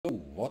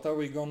What are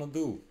we gonna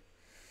do?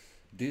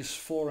 This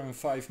 4 and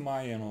 5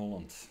 May in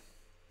Holland.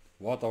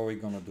 What are we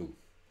gonna do?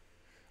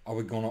 Are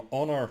we gonna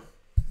honor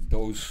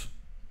those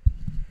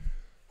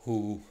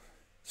who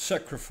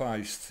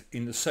sacrificed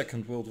in the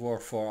Second World War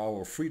for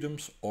our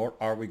freedoms, or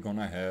are we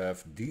gonna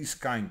have these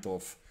kind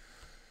of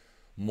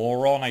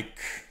moronic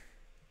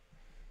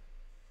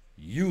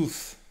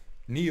youth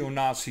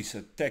neo-Nazis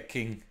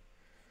attacking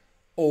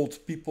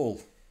old people?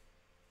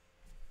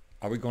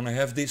 Are we gonna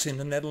have this in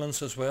the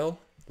Netherlands as well?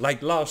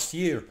 Like last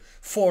year,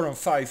 4 and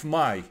 5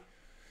 May,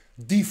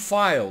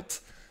 defiled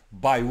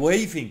by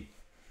waving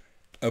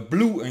a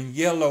blue and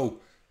yellow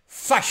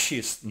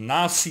fascist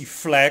Nazi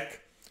flag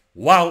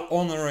while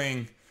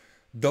honoring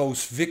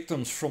those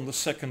victims from the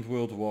Second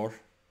World War.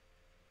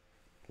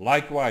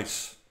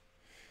 Likewise,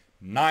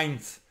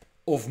 9th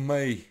of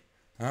May,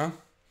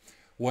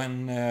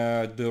 when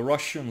the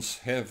Russians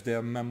have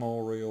their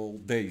memorial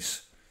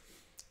days.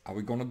 Are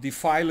we gonna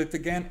defile it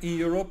again in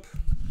Europe?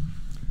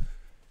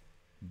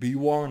 Be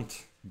warned,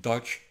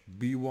 Dutch,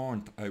 be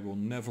warned. I will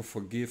never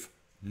forgive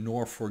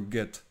nor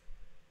forget.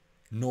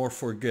 Nor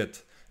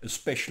forget.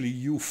 Especially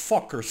you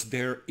fuckers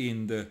there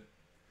in the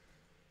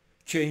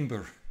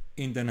chamber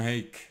in Den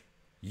Haag.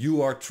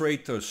 You are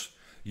traitors.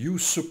 You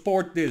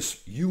support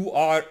this. You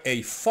are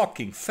a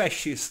fucking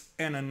fascist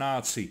and a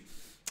Nazi.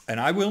 And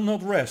I will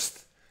not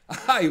rest.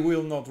 I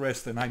will not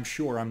rest, and I'm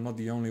sure I'm not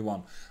the only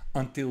one,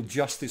 until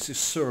justice is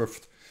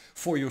served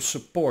for your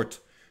support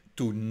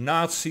to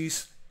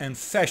Nazis and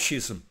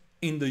fascism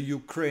in the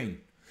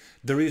Ukraine.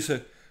 There is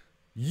a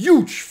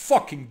huge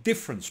fucking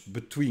difference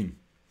between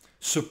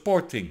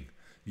supporting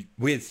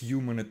with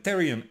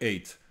humanitarian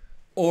aid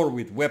or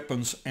with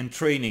weapons and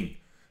training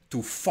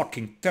to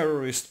fucking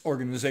terrorist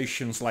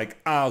organizations like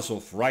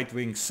Azov,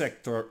 right-wing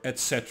sector,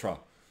 etc.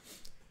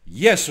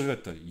 Yes,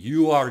 Rutte,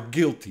 you are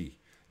guilty.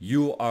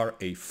 You are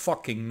a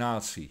fucking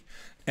Nazi.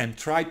 And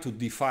try to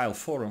defile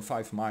 4 and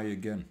 5 May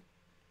again.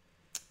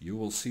 You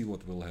will see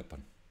what will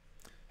happen.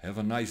 Have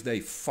a nice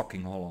day,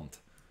 fucking Holland.